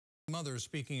Mother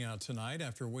speaking out tonight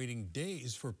after waiting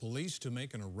days for police to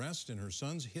make an arrest in her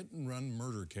son's hit-and-run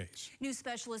murder case. News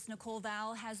specialist Nicole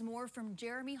Vowell has more from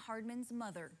Jeremy Hardman's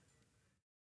mother.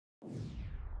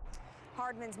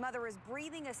 Hardman's mother is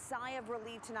breathing a sigh of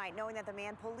relief tonight, knowing that the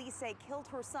man police say killed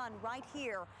her son right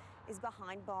here is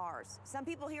behind bars. Some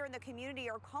people here in the community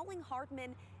are calling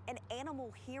Hardman an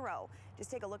animal hero. Just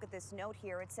take a look at this note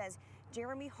here. It says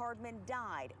Jeremy Hardman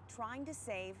died trying to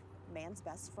save man's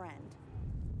best friend.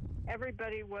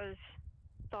 Everybody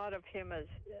thought of him as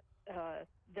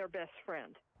their best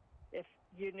friend. If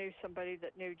you knew somebody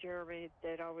that knew Jeremy,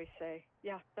 they'd always say,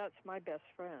 yeah, that's my best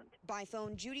friend. By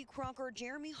phone, Judy Crocker,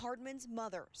 Jeremy Hardman's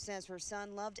mother, says her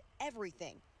son loved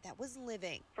everything that was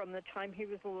living. From the time he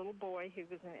was a little boy, he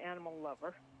was an animal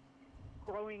lover.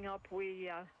 Growing up, we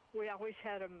always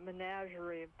had a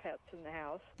menagerie of pets in the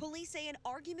house. Police say an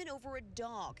argument over a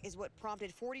dog is what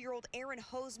prompted 40-year-old Aaron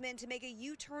Hosman to make a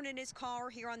U-turn in his car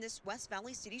here on this West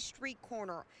Valley City street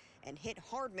corner and hit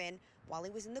Hardman while he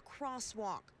was in the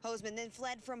crosswalk. Hosman then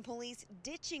fled from police,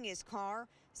 ditching his car.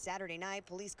 Saturday night,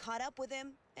 police caught up with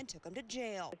him and took him to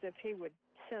jail. As if he would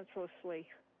senselessly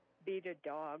beat a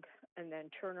dog and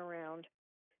then turn around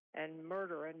and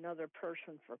murder another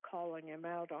person for calling him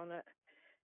out on it.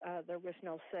 There was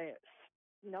no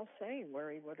saying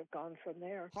where he would have gone from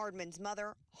there. Hardman's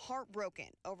mother heartbroken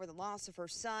over the loss of her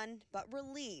son, but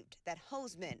relieved that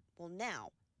Hosman will now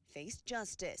face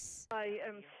justice. I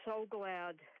am so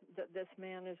glad that this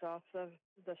man is off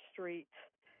the streets.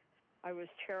 I was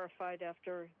terrified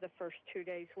after the first 2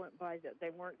 days went by that they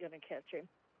weren't going to catch him.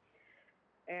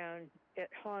 And it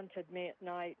haunted me at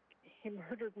night. He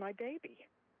murdered my baby.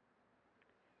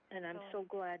 And I'm so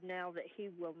glad now that he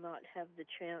will not have the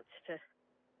chance to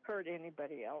hurt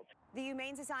anybody else. The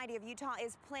Humane Society of Utah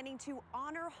is planning to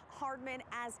honor Hardman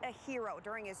as a hero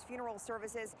during his funeral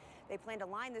services. They plan to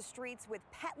line the streets with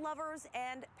pet lovers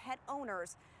and pet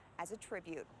owners as a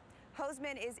tribute.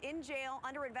 Hosman is in jail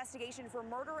under investigation for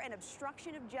murder and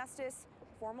obstruction of justice.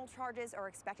 Formal charges are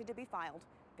expected to be filed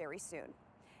very soon.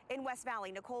 In West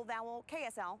Valley, Nicole Vowell,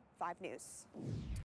 KSL 5 News.